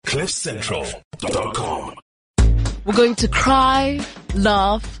CliffCentral.com. We're going to cry,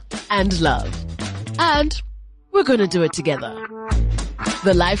 laugh, and love. And we're going to do it together.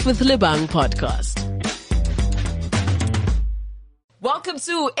 The Life with Lebang podcast. Welcome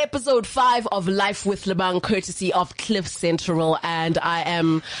to episode 5 of Life with Lebang, courtesy of Cliff Central. And I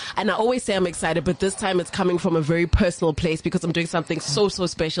always say I'm excited, but this time it's coming from a very personal place because I'm doing something so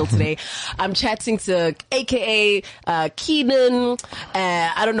special today. I'm chatting to AKA Keenan,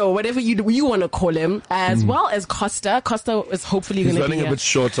 I don't know, whatever you want to call him, as well as Costa. Costa is hopefully going to be running a bit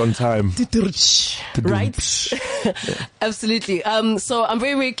short on time. Right? Absolutely. So I'm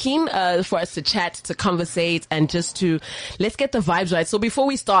very keen for us to chat, to conversate, and just to let's get the vibes right. So before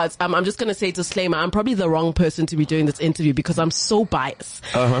we start, I'm just going to say disclaimer. I'm probably the wrong person to be doing this interview because I'm so biased.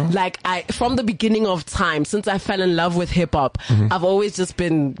 Like from the beginning of time, since I fell in love with hip hop, I've always just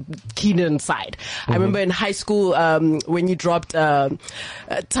been Keenan's side. I remember in high school, when you dropped, not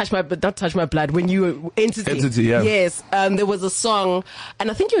Touch My Blood, when you Entity, yeah. Yes. There was a song, and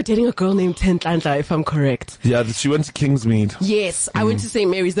I think you were dating a girl named Tentlantla, if I'm correct. Yeah, she went to Kingsmead. Yes. I went to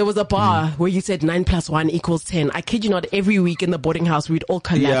St. Mary's. There was a bar where you said 9 + 1 = 10. I kid you not, every week in the boarding house, we'd all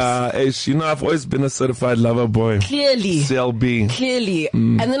collapse. Yeah, I've always been a certified lover boy. Clearly. CLB. Clearly.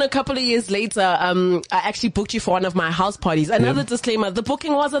 And then a couple of years later, I actually booked you for one of my house parties. Another disclaimer, the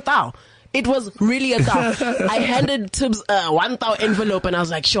booking was a thou. It was really a thou. I handed Tibbs a 1 thou envelope and I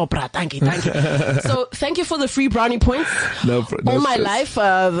was like, sure, brah, thank you. So thank you for the free brownie points. All my life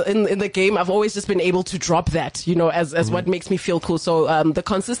in the game, I've always just been able to drop that, as what makes me feel cool. So the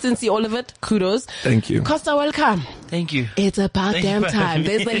consistency, all of it, kudos. Thank you. Costa, welcome. Thank you. It's about damn time.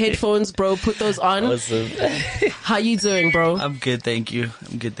 There's the headphones, bro. Put those on. Awesome. How you doing, bro? I'm good, thank you.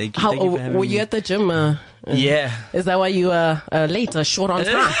 Thank you for having were me. you at the gym? Yeah. Is that why you late or short on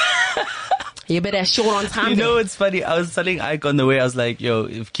time? You better short on time. You know, it's funny. I was telling Ike on the way, I was like, yo,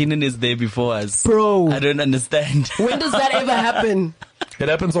 if Keenan is there before us, bro, I don't understand. When does that ever happen? It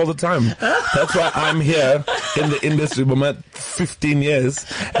happens all the time. That's why I'm here in the industry for my 15 years.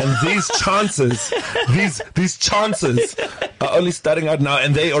 And these chances are only starting out now,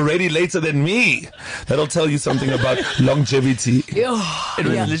 and they already later than me. That'll tell you something about longevity. It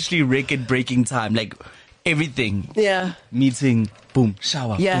was literally record-breaking time. Like, everything. Yeah. Meeting, boom,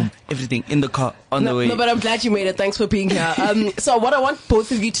 shower, boom, everything in the car on the way. No, but I'm glad you made it. Thanks for being here. So what I want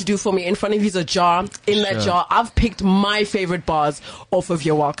both of you to do for me, in front of you is a jar. In that jar, I've picked my favorite bars off of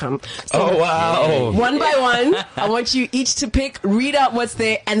You're Welcome. So, oh, wow. One by one, I want you each to pick, read out what's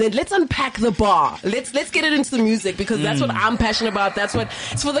there, and then let's unpack the bar. Let's get it into the music because that's what I'm passionate about.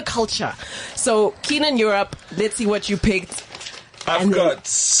 It's for the culture. So Keenan, you're up. Let's see what you picked.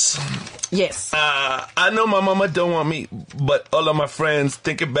 Yes. I know my mama don't want me, but all of my friends,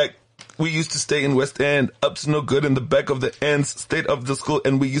 thinking back, we used to stay in West End, up to no good in the back of the ends, state of the school,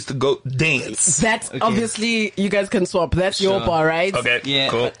 and we used to go dance. That's obviously, you guys can swap. That's your bar, right? Okay, yeah,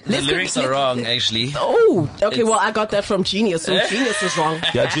 cool. The lyrics are wrong, actually. Oh, okay, well, I got that from Genius, so Genius is wrong.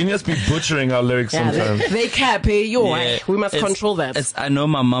 Yeah, Genius be butchering our lyrics sometimes. They cap, hey, we must control that. I know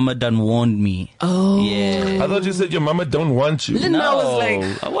my mama done warned me. Oh. Yeah. I thought you said your mama don't want you. No, I was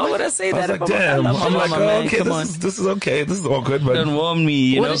like, why would I say that? I was like, damn. I'm like, okay, this is okay. This is awkward, but don't warn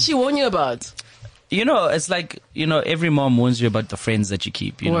me, What did she warn you about? It's like, every mom warns you about the friends that you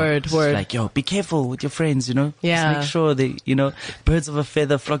keep, Word. It's like, yo, be careful with your friends, Yeah. Just make sure they, birds of a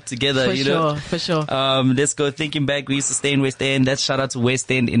feather flock together, For sure. Let's go thinking back. We used to stay in West End. That's shout out to West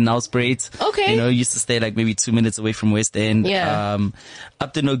End in Nelspruit. Okay. Used to stay like maybe 2 minutes away from West End. Yeah.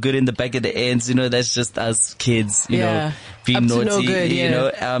 Up to no good in the back of the ends, that's just us kids, being up naughty, to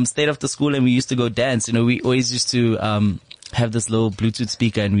no good, stayed after school and we used to go dance. We always used to, have this little Bluetooth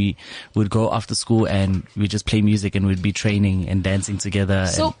speaker and we would go after school and we just play music and we'd be training and dancing together.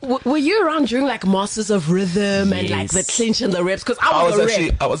 So were you around during like Masters of Rhythm and like the clinch and the reps? Because I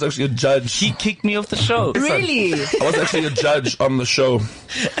was actually a judge. He kicked me off the show. Really? I was actually a judge on the show.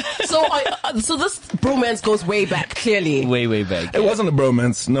 So this bromance goes way back, clearly. Way back. It wasn't a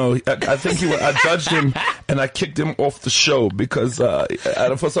bromance. No, I think I judged him and I kicked him off the show because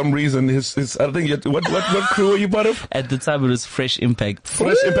for some reason his I think what crew are you part of? At the time it was Fresh Impact.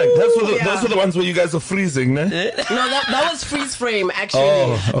 Fresh Impact. Those were the ones where you guys are freezing, ne? No, that was Freeze Frame, actually.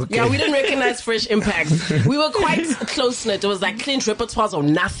 Oh, okay. Yeah, we didn't recognize Fresh Impact. We were quite close-knit. It was like clinch repertoires or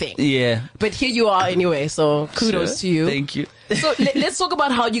nothing. Yeah. But here you are anyway, so kudos to you. Thank you. So let's talk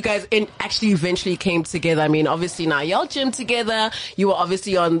about how you guys actually eventually came together. I mean, obviously now y'all gym together. You were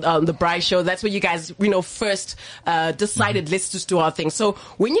obviously on the Bryce show. That's where you guys, first decided let's just do our thing. So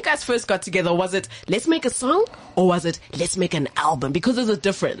when you guys first got together, was it let's make a song or was it let's make an album? Because there's a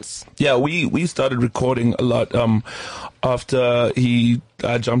difference. Yeah, we started recording a lot after he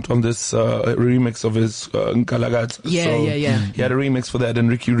I jumped on this remix of his Nkalagat. Yeah. He had a remix for that, and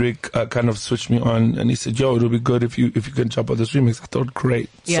Ricky Rick kind of switched me on, and he said, "Yo, it'll be good if you can jump on this remix." I thought, great,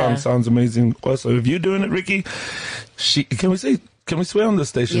 song sounds amazing. Also, if you're doing it, Ricky, can we swear on the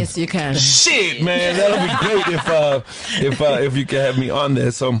station? Yes, you can. Shit, man, that'll be great if you can have me on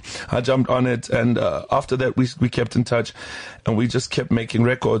there. So I jumped on it, and after that we kept in touch, and we just kept making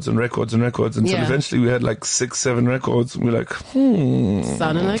records until eventually we had like 6-7 records. And we're like,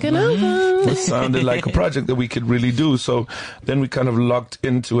 sounded like an album. It sounded like a project that we could really do. So then we kind of locked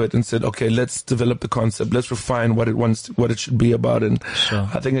into it and said, okay, let's develop the concept, let's refine what it should be about, and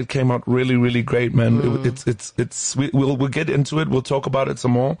I think it came out really, really great, man. We'll get into it. We'll talk about it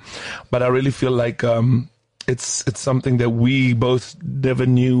some more, but I really feel like it's something that we both never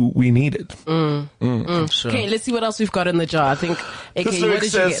knew we needed. Sure. Okay, let's see what else we've got in the jar. I think, this lyric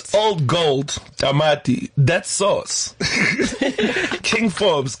says, "Old gold, tamati, that's sauce. King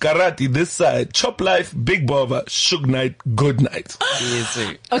Forbes, karate, this side, chop life, big bova, shug night, good night."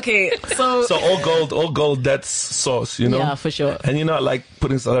 Okay, so all gold, that's sauce, you know? Yeah, for sure. And you know, I like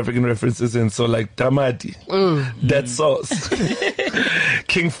putting South African references in, so like tamati, that's sauce.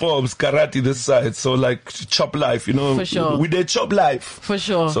 King Forbes, karate, this side, so like chop life, you know? For sure. We did chop life. For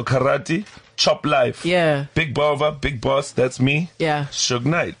sure. So karate, chop life. Yeah. Big bova, big boss, that's me. Yeah. Shug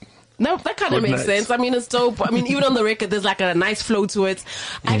night. No, that kind of makes sense. I mean, it's dope. I mean, even on the record, there's like a nice flow to it.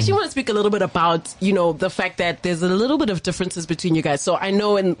 I actually want to speak a little bit about, you know, the fact that there's a little bit of differences between you guys. So I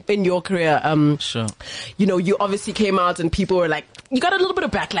know in your career, sure, you know, you obviously came out and people were like, you got a little bit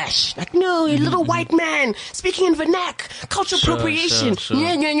of backlash. Like, no, a little white man speaking in vernac, cultural appropriation. Sure.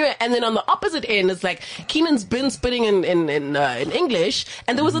 Yeah. And then on the opposite end, it's like Keenan's been spitting in English,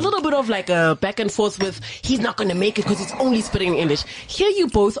 and there was a little bit of like a back and forth with he's not going to make it because he's only spitting in English. Here you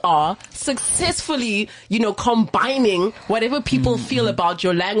both are successfully, you know, combining whatever people feel about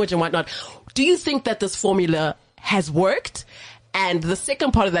your language and whatnot. Do you think that this formula has worked? And the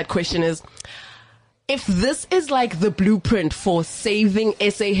second part of that question is, if this is like the blueprint for saving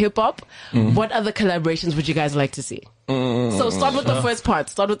SA hip hop, what other collaborations would you guys like to see? So start with the first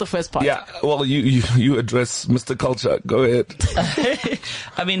part. Yeah, well, you address Mr. Culture. Go ahead.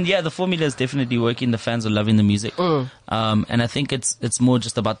 I mean, yeah, the formula is definitely working. The fans are loving the music. And I think it's more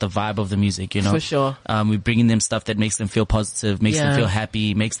just about the vibe of the music, you know. For sure. We're bringing them stuff that makes them feel positive, makes them feel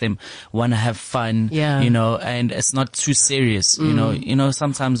happy, makes them want to have fun, you know, and it's not too serious, you know. You know,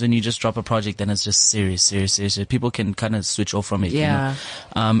 sometimes when you just drop a project and it's just serious, people can kind of switch off from it, you know.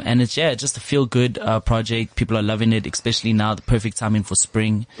 And it's just a feel good project. People are loving it, especially now, the perfect timing for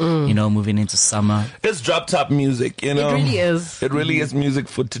spring, you know, moving into summer. It's drop top music, you know. It really is. It really is music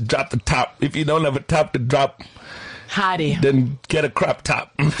to drop the top. If you don't have a top to drop, Hardy, then get a crop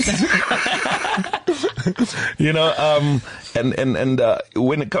top. You know, and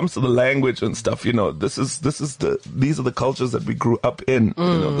when it comes to the language and stuff, you know, these are the cultures that we grew up in, you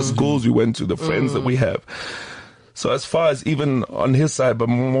know, the schools we went to, the friends that we have. So as far as even on his side, but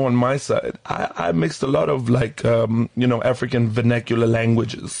more on my side, I mixed a lot of like, you know, African vernacular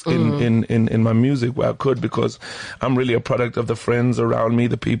languages in my music where I could, because I'm really a product of the friends around me,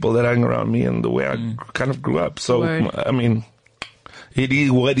 the people that hang around me, and the way I kind of grew up. So, I mean, it is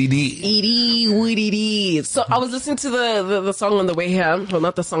what it is. It is what it is. So I was listening to the song on the way here. Well,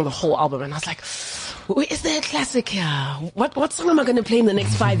 not the song, the whole album. And I was like, is there a classic here? What song am I going to play in the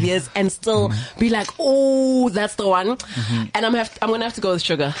next 5 years and still be like, oh, that's the one? And I'm going to have to go with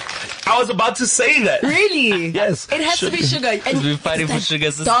Sugar. I was about to say that. Really? Yes. It has to be Sugar. And we've been fighting for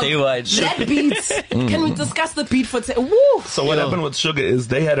Sugar since day one. That beat. Can we discuss the beat for woo? So what happened with Sugar is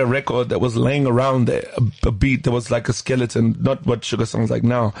they had a record that was laying around there, a beat that was like a skeleton, not what Sugar sounds like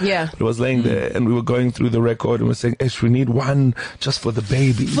now. Yeah. It was laying there, and we were going through the record and we're saying, Ish, we need one just for the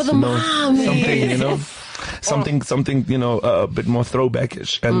babies. For the mom. Something, you know. Something, you know, a bit more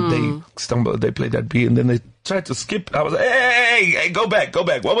throwbackish, and they played that beat, and then they tried to skip. I was like, hey, go back.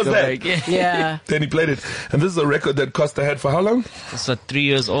 What was that? Yeah. Then he played it, and this is a record that Costa had for how long? It's like 3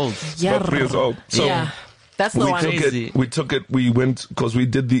 years old. Yeah. About 3 years old. So yeah. That's the one. We took it. We went because we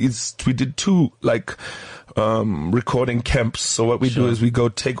did two like recording camps. So what we do is we go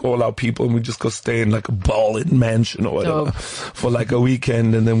take all our people and we just go stay in like a ball-in mansion or whatever for like a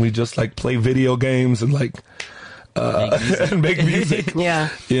weekend, and then we just like play video games and like and make music. Yeah.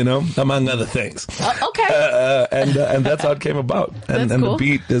 You know, among other things. Okay. And that's how it came about. And cool. The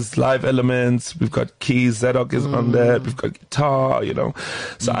beat, there's live elements. We've got keys. Zadok is on that. We've got guitar. You know,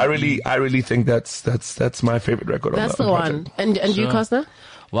 so I really think that's my favorite record. That's on the project. one. And you, Costa?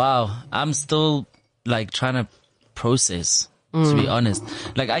 Wow, I'm still like trying to process to be honest.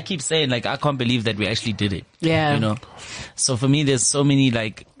 Like, I keep saying, like, I can't believe that we actually did it. Yeah. You know? So for me, there's so many,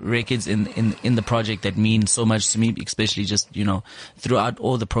 like, records in the project that mean so much to me, especially just, you know, throughout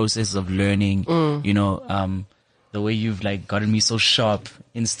all the process of learning, you know, the way you've, like, gotten me so sharp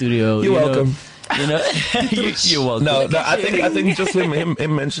in studio. You're welcome. You know, you're welcome. No, I think just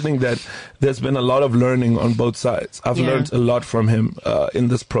him mentioning that there's been a lot of learning on both sides. I've learned a lot from him in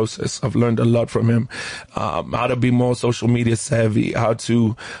this process. I've learned a lot from him, how to be more social media savvy, how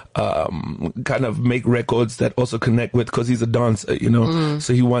to kind of make records that also connect with, because he's a dancer, you know,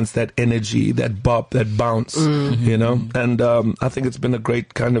 so he wants that energy, that bop, that bounce, you know, and I think it's been a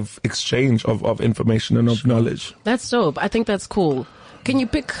great kind of exchange of information and of knowledge. That's dope. I think that's cool. Can you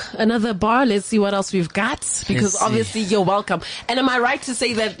pick another bar? Let's see what else we've got. Because obviously you're welcome. And am I right to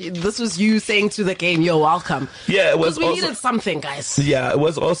say that this was you saying to the game, you're welcome? Yeah, it was. Because we needed something, guys. Yeah, it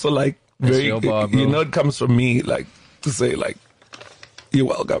was also like very, you know, it comes from me, like, to say, like, you're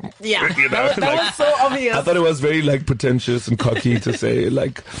welcome. Yeah, you know? that was so obvious. I thought it was very, like, pretentious and cocky to say,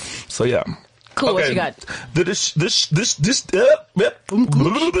 like, so yeah. Cool, okay. What you got? This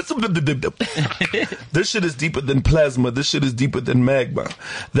shit is deeper than plasma. This shit is deeper than magma.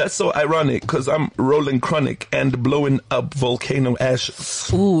 That's so ironic, because I'm rolling chronic and blowing up volcano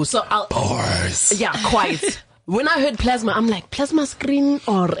ashes. Ooh, so Bars. Yeah, quite. When I heard plasma, I'm like, plasma screen,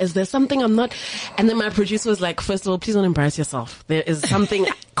 or is there something I'm not? And then my producer was like, first of all, please don't embarrass yourself. There is something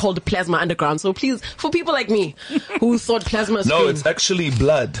called plasma underground. So please, for people like me who thought plasma screen. No, it's actually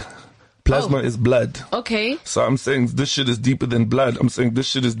blood. Plasma is blood. Okay. So I'm saying this shit is deeper than blood. I'm saying this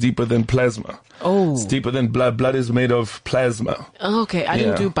shit is deeper than plasma. Oh. It's deeper than blood. Blood is made of plasma. Okay. I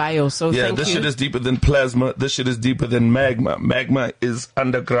didn't do bio, so thank you. Yeah, this shit is deeper than plasma. This shit is deeper than magma. Magma is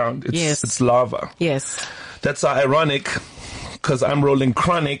underground. It's lava. Yes. That's ironic, because I'm rolling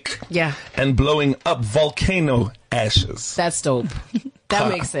chronic. Yeah. And blowing up volcano ashes. That's dope. That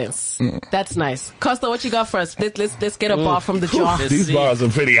makes sense. That's nice. Costa, what you got for us? Let's get a bar from the jar. These bars are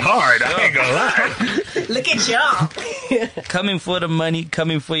pretty hard. I ain't gonna lie. Look at y'all. Coming for the money,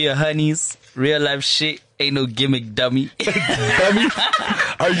 coming for your honeys. Real life shit, ain't no gimmick, dummy. Dummy?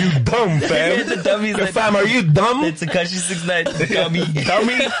 Are you dumb, fam? Yeah, the dummies. Fam, are you dumb? It's a Kashi 6ix9ine, dummy.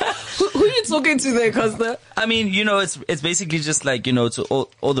 Dummy? Who you talking to there, Costa? I mean, you know, it's basically just like, you know, to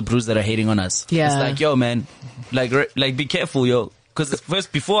all the brews that are hating on us. Yeah. It's like, yo, man, like be careful, yo. Because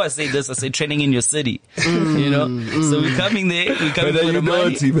first, before I say this, I say training in your city. You know? So we're coming there, we're coming for the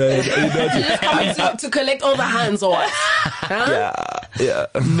money. Naughty, man. You just coming to collect all the hands or what? Huh? Yeah.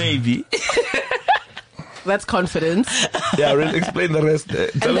 Maybe. That's confidence. Yeah, really explain the rest.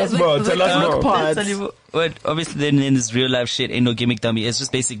 Tell us more. Tell you what, obviously then in this real life shit, ain't no gimmick, dummy. It's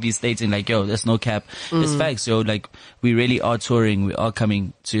just basically stating like, yo, there's no cap. It's facts, yo. Like, we really are touring. We are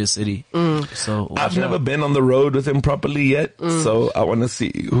coming to your city. So I've never been on the road with him properly yet. So I want to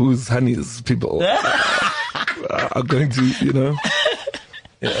see whose honeys people are going to, you know.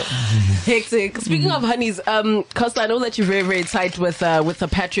 Yeah. Hectic. Speaking of honeys, Costa, I know that you're very, very tight with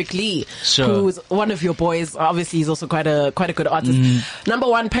Patrick Lee, who's one of your boys. Obviously, he's also quite a good artist. Number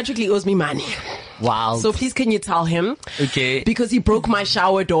one, Patrick Lee owes me money. Wow. So please, can you tell him? Okay. Because he broke my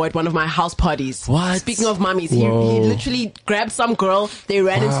shower door at one of my house parties. What? Speaking of mummies, he literally grabbed some girl. They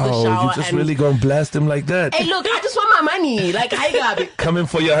ran into the shower. You just really gonna blast him like that? Hey, look, I just want my money. Like, I got it. Coming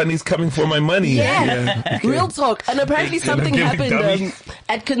for your honeys, coming for my money. Yeah. Okay. Real talk. And apparently something happened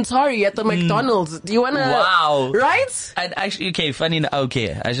at Kentari at the McDonald's. Do you wanna? Wow. Right? And actually, okay, funny.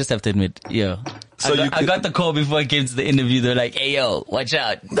 Okay, I just have to admit, yo. So I got the call before I came to the interview. They're like, "Hey, yo, watch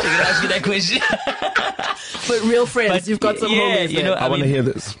out! They're gonna ask you that question." But real friends, you've got some homies. You know, I want to hear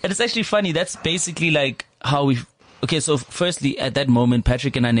this. And it's actually funny. That's basically like how we. Okay, so firstly, at that moment,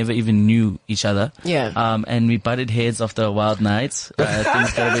 Patrick and I never even knew each other. Yeah. And we butted heads after a wild night.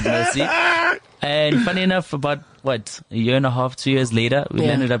 Things got a bit messy. And funny enough, about a year and a half, 2 years later, we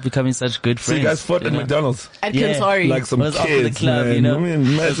ended up becoming such good friends. So you guys fought at McDonald's at Kentari, like some kids, off the club, man. you know. I mean,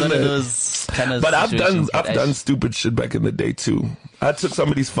 imagine one of those kind of. But I've done stupid shit back in the day too. I took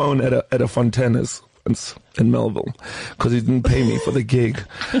somebody's phone at a Fontana's in Melville because he didn't pay me for the gig.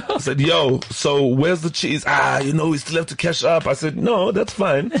 I said, yo, so where's the cheese? You know, we still have to cash up. I said, no, that's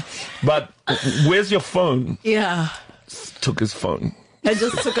fine, but where's your phone? Yeah. Took his phone. I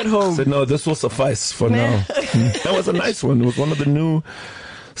just took it home. I said, no, this will suffice for now. That was a nice one. It was one of the new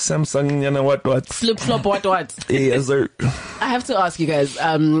Samsung, you know what? Flip flop, what? Yes, sir. I have to ask you guys,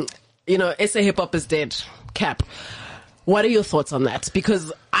 you know, SA HipHop is dead. Cap. What are your thoughts on that?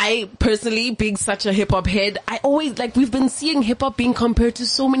 Because I personally, being such a hip hop head, I always, like, we've been seeing hip hop being compared to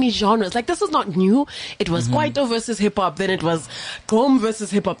so many genres. Like, this is not new. It was Kwaito versus hip hop, then it was Gqom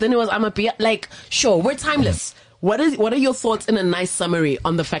versus hip hop, then it was Amapiano. Like, sure, we're timeless. What are your thoughts in a nice summary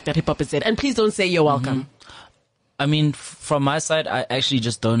on the fact that hip hop is dead? And please don't say you're welcome. I mean, from my side, I actually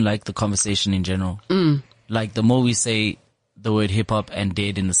just don't like the conversation in general. Like, the more we say the word hip hop and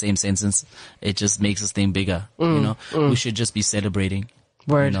dead in the same sentence, it just makes this thing bigger. You know, we should just be celebrating.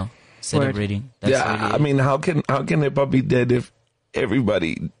 Word. You know, celebrating. Really I mean, how can hip hop be dead if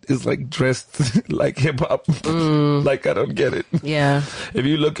everybody is like dressed like hip hop? Like, I don't get it. Yeah. If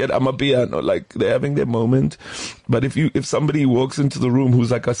you look at Amapiano, like, they're having their moment, but if somebody walks into the room who's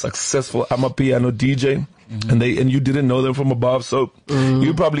like a successful Amapiano DJ, and you didn't know them from above, so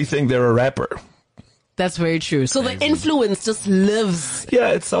you probably think they're a rapper. That's very true. So the influence just lives. Yeah,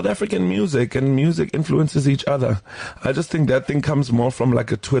 it's South African music, and music influences each other. I just think that thing comes more from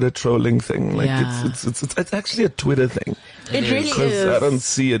like a Twitter trolling thing. Like, it's actually a Twitter thing. It really is. Because I don't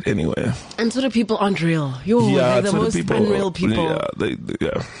see it anywhere. And Twitter people aren't real. They're the most unreal people. Yeah,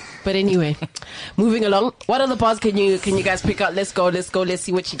 yeah. But anyway, moving along. What other bars can you guys pick out? Let's go. Let's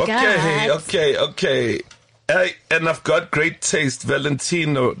see what you got. Okay. Hey, and I've got great taste.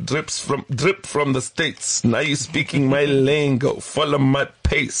 Valentino drip from the States. Now you speaking my lingo. Follow my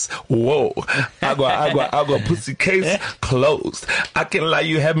pace. Whoa. Agua, pussy case closed. I can lie,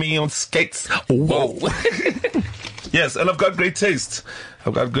 you have me on skates. Whoa. Yes, and I've got great taste.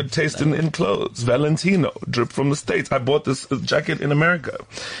 I've got good taste in clothes. Valentino, drip from the States. I bought this jacket in America.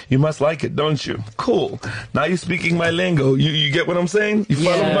 You must like it, don't you? Cool. Now you're speaking my lingo. You get what I'm saying? You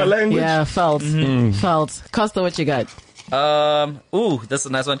follow my language? Yeah, felt. Costa, what you got? That's a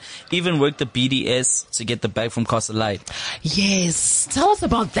nice one. Even worked the BDS to get the bag from Costa Light. Yes. Tell us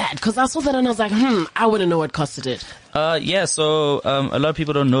about that, because I saw that and I was like, I wouldn't know what Costa did. So a lot of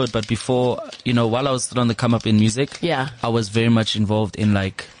people don't know it, but before, while I was still on the come up in music, I was very much involved in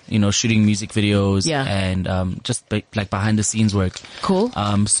like, shooting music videos and just like behind the scenes work. Cool.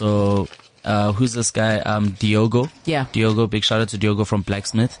 Who's this guy? Diogo. Yeah. Diogo, big shout out to Diogo from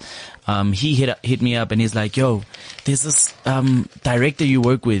Blacksmith. He hit me up and he's like, yo, there's this director you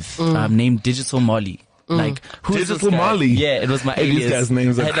work with named Digital Molly. Like, who's Digital Molly? Yeah, it was my alias. These guys'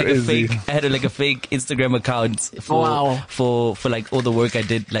 names are crazy. I had like a fake Instagram account for like all the work I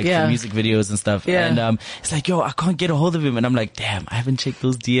did, like for music videos and stuff. Yeah. And it's like, yo, I can't get a hold of him. And I'm like, damn, I haven't checked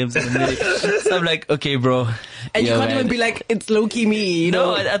those DMs in a minute. So I'm like, okay, bro. And you can't even be like, it's low-key me,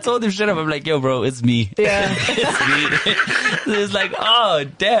 No, I told him straight up. I'm like, yo, bro, it's me. Yeah. It's me. So it's like, oh,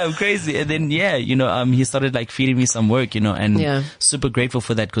 damn, crazy. And then, he started like feeding me some work, and super grateful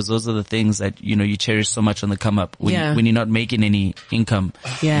for that, because those are the things that, you cherish so much on the come up when you're not making any income,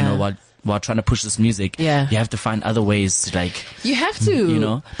 while trying to push this music. You have to find other ways to like. You have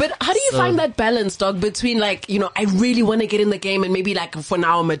to, But how do you find that balance, dog, between like, I really want to get in the game and maybe like for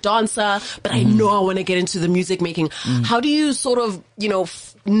now I'm a dancer, but I know I want to get into the music making. How do you sort of,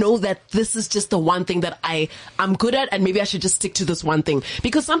 know that this is just the one thing that I'm good at, and maybe I should just stick to this one thing?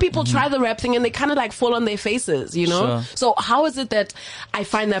 Because some people try the rap thing and they kind of like fall on their faces, Sure. So how is it that I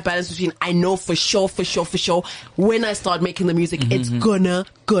find that balance between I know for sure when I start making the music, it's gonna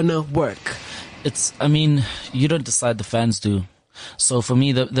work? You don't decide, the fans do. So for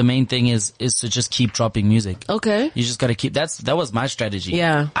me, the main thing is to just keep dropping music. Okay. You just gotta keep, that was my strategy.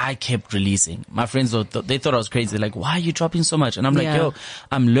 Yeah. I kept releasing. My friends, they thought I was crazy. Like, why are you dropping so much? And I'm like, yo,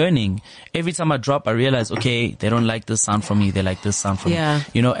 I'm learning. Every time I drop, I realize, okay, they don't like this sound from me. They like this sound from me.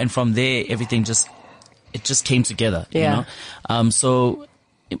 And from there, everything just came together, So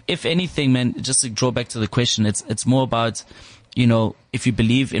if anything, man, just to draw back to the question, it's more about, if you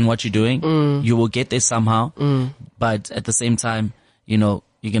believe in what you're doing, you will get there somehow. But at the same time, you're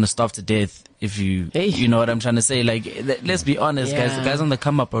going to starve to death if you know what I'm trying to say. Like, let's be honest, guys. The guys on the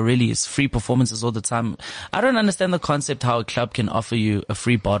come up it's free performances all the time. I don't understand the concept how a club can offer you a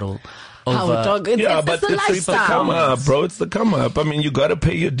free bottle. But it's the come up, bro. It's the come up. I mean, you gotta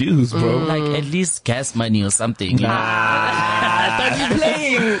pay your dues, bro. Like, at least gas money or something. I thought you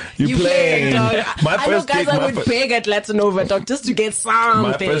playing. You playing, dog. I know guys that would beg at Latinova, dog, just to get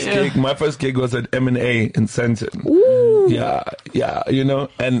something. My first gig was at M&A in Sandton. Ooh. Yeah,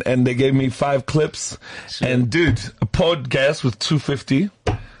 and they gave me 5 clips, and dude, I poured gas with 250.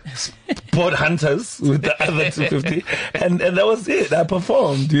 Poured Hunters with the other 250, and that was it. I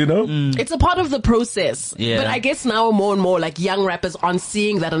performed, It's a part of the process. Yeah. But I guess now more and more like young rappers aren't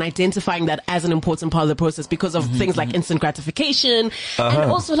seeing that and identifying that as an important part of the process because of things like instant gratification.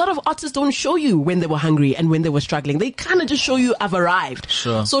 And also a lot of artists don't show you when they were hungry and when they were struggling. They kind of just show you, I've arrived.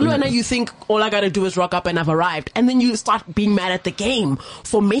 Sure. So Luana, you think all I gotta do is rock up and I've arrived, and then you start being mad at the game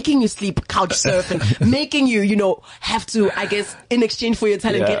for making you sleep, couch surf, and making you, have to, I guess, in exchange for your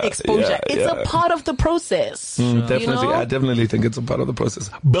talent, get exposure it's a part of the process. Definitely. You know? I definitely think it's a part of the process.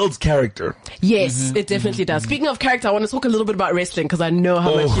 Builds character. Yes, it definitely does. Speaking of character, I want to talk a little bit about wrestling because I know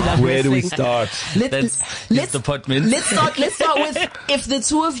how much you love where wrestling. do we start? Let's department. Let's start with if the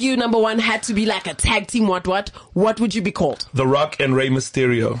two of you, number one, had to be like a tag team, what would you be called? The Rock and Rey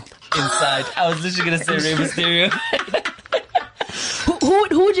Mysterio. Inside. I was literally going to say Rey Mysterio.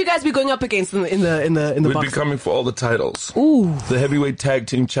 Who would you guys be going up against in the We'd box? be coming for all the titles. Ooh. The heavyweight tag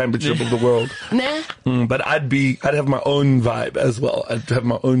team championship of the world. Nah. But I'd have my own vibe as well. I'd have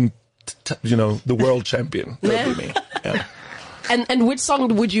my own, the world champion. That'd be me. Yeah. And which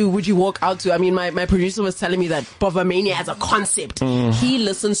song would you walk out to? I mean, my producer was telling me that Bovamania as a concept, he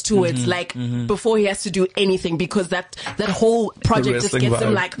listens to it like before he has to do anything because that whole project just gets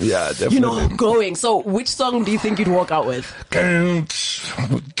him like, going. So which song do you think you'd walk out with? I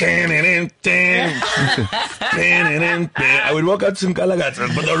would walk out to Galagata,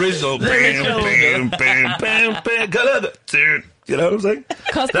 but the original. You know what I'm saying?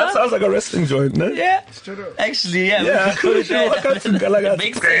 Costa? That sounds like a wrestling joint, no? Yeah. Actually, yeah. Yeah. Walk out to Galagata.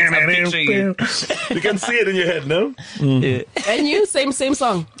 Makes sense. I'm picturing it. You can see it in your head, no? Yeah. And you, same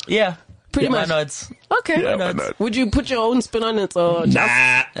song. Yeah. Pretty much. Why not? Okay. Yeah, why not? Would you put your own spin on it or just,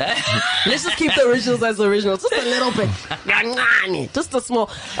 Nah. let's just keep the originals as originals, just a little bit, just a small.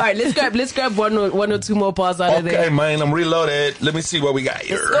 All right, let's grab one or two more bars out of there. Okay, man, I'm reloaded. Let me see what we got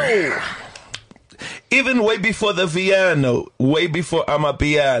here. Let's go. Even way before the piano, way before I'm a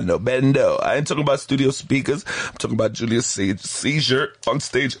piano, bendo. I ain't talking about studio speakers. I'm talking about Julius Seizure on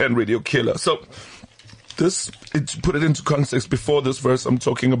stage and Radio Killer. So to put it into context, before this verse, I'm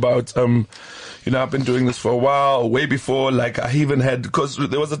talking about, I've been doing this for a while, way before, like, I even had, because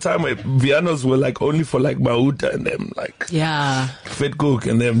there was a time where Vianos were, like, only for, like, Mauta and them, like, Yeah. Fit Cook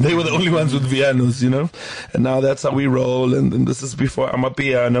and them. They were the only ones with Vianos, and now that's how we roll, and this is before I'm a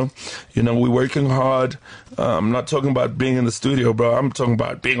piano. We're working hard. I'm not talking about being in the studio, bro. I'm talking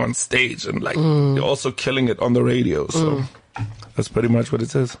about being on stage and, like, you're also killing it on the radio, so... That's pretty much what it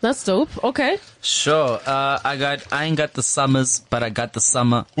says. That's dope. Okay. Sure. I ain't got the summers, but I got the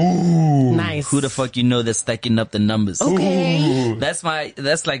summer. Ooh. Nice. Who the fuck they're stacking up the numbers. Okay. Ooh. That's like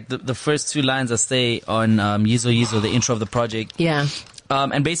the first two lines I say on Yizo Yizo, the intro of the project. Yeah.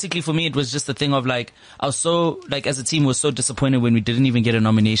 And basically for me, it was just a thing of like, I was so, like as a team, we were so disappointed when we didn't even get a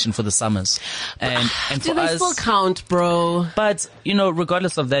nomination for the Summers. And Do for they us, still count, bro? but,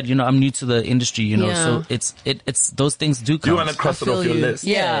 regardless of that, I'm new to the industry, so it's, those things do count. You want to cross it off your list.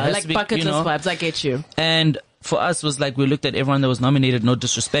 Yeah, it has like to be, bucket list vibes. I get you. And for us was like, we looked at everyone that was nominated, no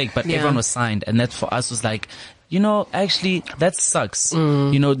disrespect, but everyone was signed. And that for us was like, actually, that sucks.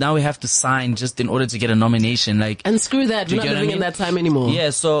 Now we have to sign just in order to get a nomination. Like, and screw that. We're not living in that time anymore. Yeah,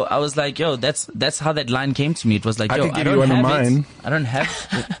 so I was like, yo, that's how that line came to me. It was like, I yo, can give I you don't one of have mine. it. I don't have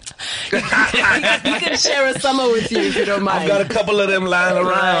we can share a summer with you if you don't mind. I've got a couple of them lying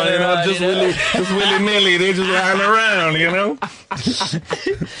around, just willy-nilly. They just lying around,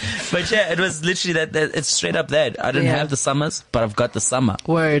 But yeah, it was literally that it's straight up that. I don't have the summers, but I've got the summer.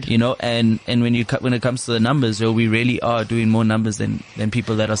 Word. And when it comes to the numbers, we really are doing more numbers than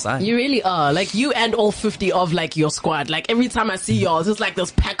people that are signed. You really are. Like, you and all 50 of, like, your squad. Like, every time I see y'all, it's just like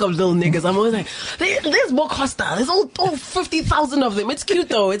this pack of little niggas. I'm always like, there's more Costa. There's all 50,000 of them. It's cute,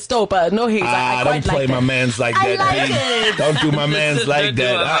 though. It's dope. No hate. I don't play my mans like that. like it. Don't do my mans like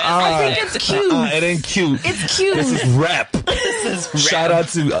that. I think it's cute. It ain't cute. It's cute. This is rap. Shout out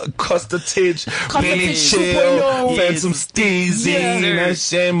to Costa Titch, Billy Titch Chill, 2.0. Phantom Steezy, that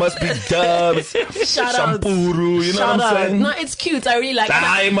shit must be dubs. Shout out. Shampuru, you know what I'm saying? No, it's cute. I really like it.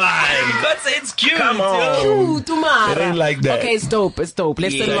 Diamond. You gotta say it's cute. Come on. Cute, man. It ain't like that. Okay, it's dope. Let's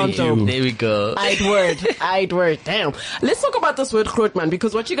settle on dope. There we go. I'd word. Damn. Let's talk about this word Grootman,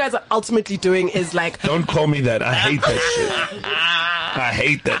 because what you guys are ultimately doing is like... Don't call me that. I hate that shit. I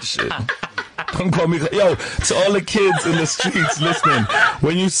hate that shit. Don't call me. Yo, to all the kids in the streets listening,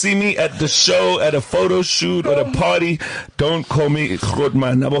 when you see me at the show, at a photo shoot, or a party, don't call me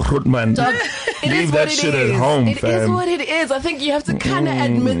Grootman. I'm a Grootman. Leave that shit at home, fam. It is what it is. I think you have to kind of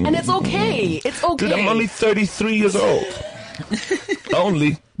admit, and it's okay. It's okay. Dude, I'm only 33 years old.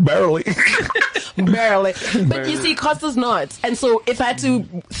 Only. Barely. Barely. But you see, Costa's not. And so if I had to,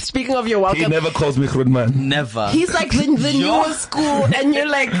 speaking of your welcome... He never calls me Grootman. Never. He's like the newer school, and you're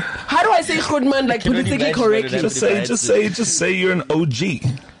like, how do I say Grootman, like, politically correctly? Just say you're an OG.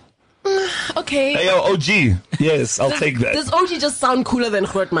 Okay. Hey, yo, OG. Yes, I'll take that. Does OG just sound cooler than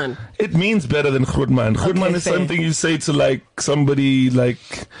Grootman? It means better than Grootman. Grootman is fair. something you say to, like, somebody,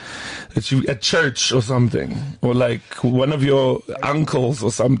 like... that you at church or something, or like one of your uncles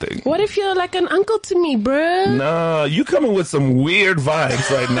or something. What if you're like an uncle to me, bruh? Nah, you coming with some weird vibes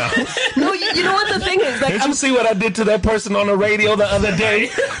right now. No, you know what the thing is? Like, Did you see what I did to that person on the radio the other day?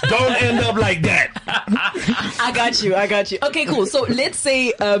 Don't end up like that. I got you. Okay, cool. So let's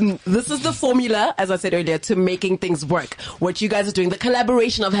say this is the formula, as I said earlier, to making things work. What you guys are doing, the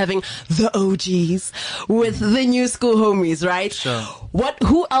collaboration of having the OGs with the new school homies, right? Sure.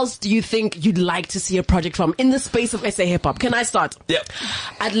 Who else do you think you'd like to see a project from in the space of SA hip hop? Can I start? Yep.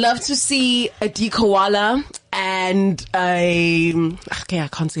 I'd love to see a D Koala and I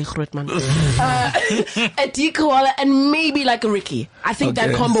can't say Groot, man. A D Koala and maybe like a Ricky. I think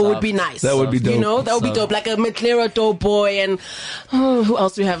that combo would be nice. That would be dope. You know, that would be dope. Like a McLaren dope boy and who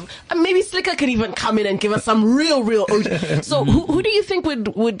else do we have? Maybe Slicker could even come in and give us some real OG. So who do you think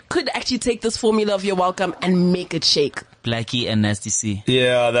could actually take this formula of You're Welcome and make it shake? Blackie and Nasty C.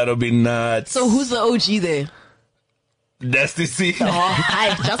 Yeah, that'll be nuts. So who's the OG there? Nasty C. Oh,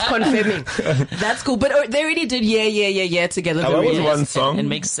 hi, just confirming. That's cool. But they already did yeah together. That was one song. It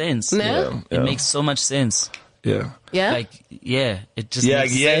makes sense. No? It makes so much sense. Yeah. Yeah? Like, yeah, it just Yeah,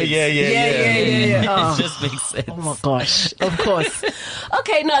 makes yeah, sense. Yeah. Oh. It just makes sense. Oh my gosh. Of course.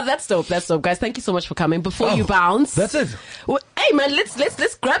 Okay, no, that's dope. Guys, thank you so much for coming. Before you bounce. That's it. Well, hey man,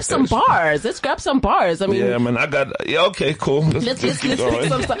 let's grab some bars. Let's grab some bars. I mean, Yeah, man, okay, cool. let's keep pick going.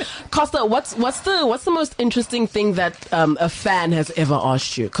 some stuff. Costa, what's the most interesting thing that a fan has ever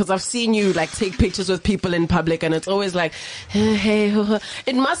asked you? Because I've seen you like take pictures with people in public, and it's always like, hey,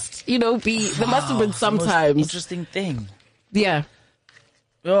 it must, be. There must have been The most sometimes. interesting thing. Yeah.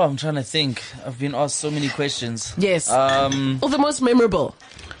 Oh, I'm trying to think. I've been asked so many questions. Yes. Or the most memorable.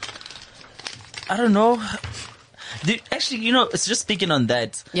 I don't know. Actually, it's just speaking on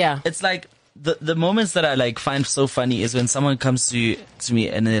that. Yeah. It's like the moments that I like find so funny is when someone comes to me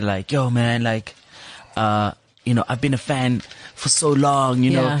and they're like, "Yo, man, like, I've been a fan for so long,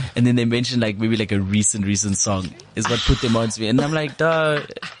 Yeah. and then they mention like maybe like a recent song is what put them on to me, and I'm like, "Duh,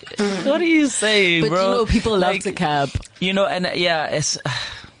 what are you saying, But bro?" people love Like, to cap. and it's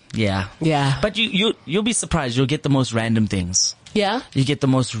yeah. But You'll be surprised. You'll get the most random things. yeah. You get the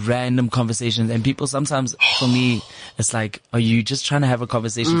most random conversations, and people sometimes, for me, it's like, are you just trying to have a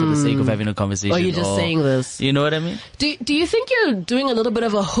conversation for the sake of having a conversation? Or you're just saying this. You know what I mean? Do you think you're doing a little bit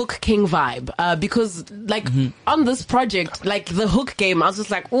of a Hook King vibe? Because like on this project, like the Hook game, I was just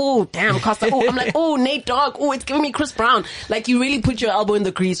like, oh damn, Costa. Oh, I'm like, oh Nate Dogg. Oh, it's giving me Chris Brown. Like you really put your elbow in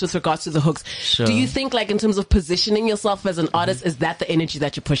the grease with regards to the hooks. Sure. Do you think like in terms of positioning yourself as an artist, is that the energy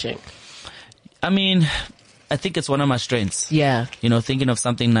that you're pushing? I mean, I think it's one of my strengths. Yeah. Thinking of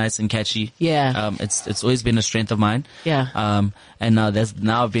something nice and catchy. Yeah. It's always been a strength of mine. Yeah. And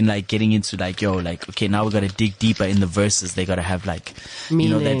now I've been like getting into like, okay, now we got to dig deeper in the verses. They got to have like, that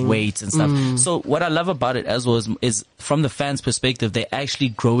Meaning. weight and stuff. So what I love about it as well is from the fans' perspective, they're actually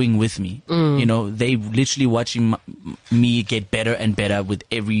growing with me. They literally watching me get better and better with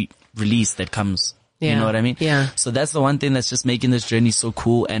every release that comes. Yeah. You know what I mean? Yeah. So that's the one thing that's just making this journey so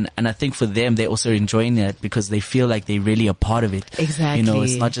cool. And I think for them, they're also enjoying that because they feel like they're really a part of it. Exactly.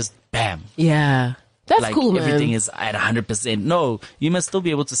 It's not just bam. Yeah. That's like cool, man. everything is at 100%. No, you must still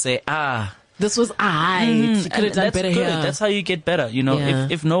be able to say, this was you could have done that's better good. here. That's how you get better. Yeah.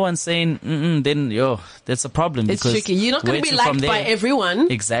 If no one's saying, then that's a problem. It's because tricky. You're not going to be liked by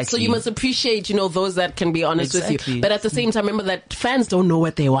everyone. Exactly. So you must appreciate, those that can be honest with you. Exactly. But at the same time, remember that fans don't know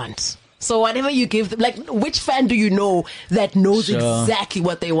what they want. So whatever you give them, like which fan do you know that knows exactly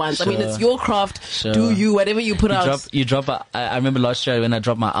what they want? I mean, it's your craft. Sure. Do you, whatever you put out. I remember last year when I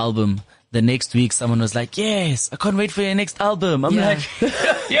dropped my album, the next week someone was like, yes, I can't wait for your next album. I'm like,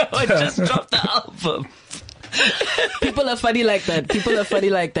 yo, I just dropped the album. People are funny like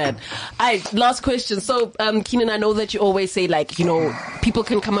that. Alright, last question. So, Keenan, I know that you always say like, people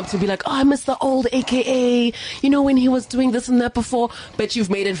can come up to be like, oh, I miss the old AKA, when he was doing this and that before, but you've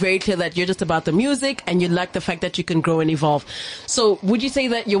made it very clear that you're just about the music and you like the fact that you can grow and evolve. So would you say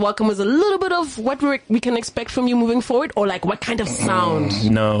that You're Welcome was a little bit of what we can expect from you moving forward, or like what kind of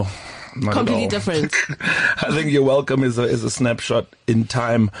sound? No. Not completely at all. different. I think You're Welcome is a snapshot in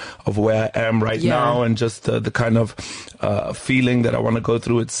time of where I am right now, and just the kind of feeling that I want to go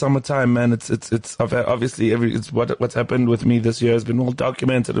through. It's summertime, man. It's obviously what's happened with me this year has been well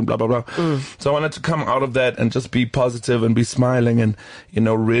documented and blah blah blah. So I wanted to come out of that and just be positive and be smiling, and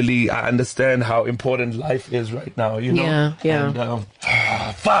really I understand how important life is right now. Yeah. And,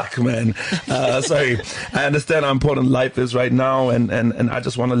 fuck, man. Sorry. I understand how important life is right now, and I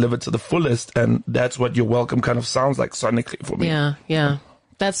just want to live it to the fullest, and that's what You're Welcome kind of sounds like sonically for me. Yeah.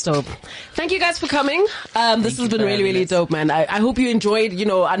 That's dope. Thank you guys for coming. This has been really, really dope, man. I hope you enjoyed,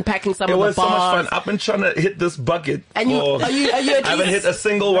 unpacking some of the bars. It was so much fun. I've been trying to hit this bucket. And are you I haven't hit a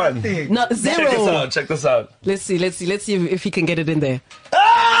single one. Not zero. Check this out. Let's see if he can get it in there.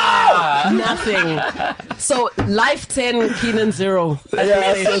 Nothing. So life 10, Keenan 0.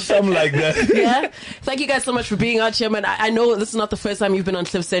 Yeah, something like that. Yeah. Thank you guys so much for being out here, man. I know this is not the first time you've been on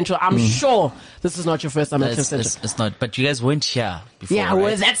Cliff Central. I'm sure this is not your first time on Cliff Central. It's not. But you guys weren't here before. Yeah, right?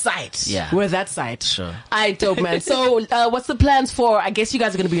 we're that side. Yeah, we're that side. Sure. Alright, dope, man. So, what's the plans for? I guess you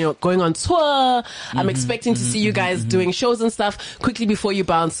guys are going to be going on tour. I'm expecting to see you guys doing shows and stuff. Quickly before you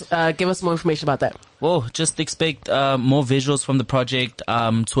bounce, give us more information about that. Well, just expect more visuals from the project,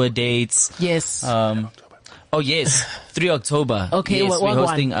 tour dates. Yes. Oh yes, 3 October. Okay, yes, we're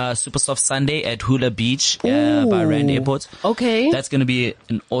hosting Super Soft Sunday at Hula Beach by Rand Airport. Okay, that's going to be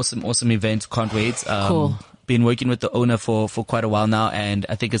an awesome event. Can't wait. Cool. Been working with the owner for quite a while now, and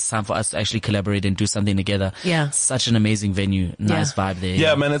I think it's time for us to actually collaborate and do something together. Yeah, such an amazing venue, nice vibe there.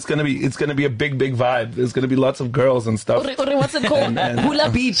 Yeah, man, it's gonna be a big vibe. There's gonna be lots of girls and stuff. What's it called? Hula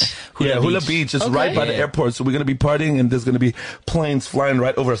Beach. Hula Beach is right by the airport, so we're gonna be partying, and there's gonna be planes flying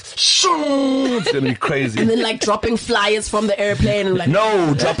right over us. It's gonna be crazy. And then dropping flyers from the airplane,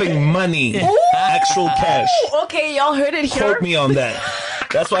 and dropping money, actual cash. Okay, y'all heard it here. Quote me on that.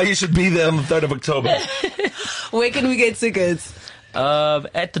 That's why you should be there on the 3rd of October. Where can we get tickets?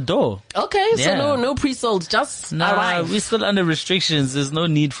 At the door. Okay, so no pre-sold, just arrive. We're still under restrictions. There's no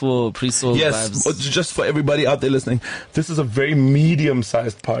need for pre-sold vibes. Yes, just for everybody out there listening, this is a very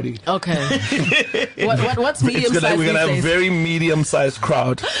medium-sized party. Okay. What's medium-sized? We're gonna have a very medium-sized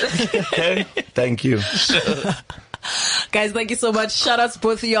crowd. Okay? Thank you. Guys, thank you so much. Shout out to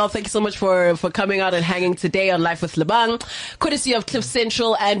both of y'all. Thank you so much for coming out and hanging today on Life with Lebang. Courtesy of Cliff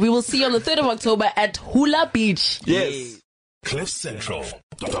Central, and we will see you on the 3rd of October at Hula Beach. Yes.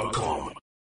 CliffCentral.com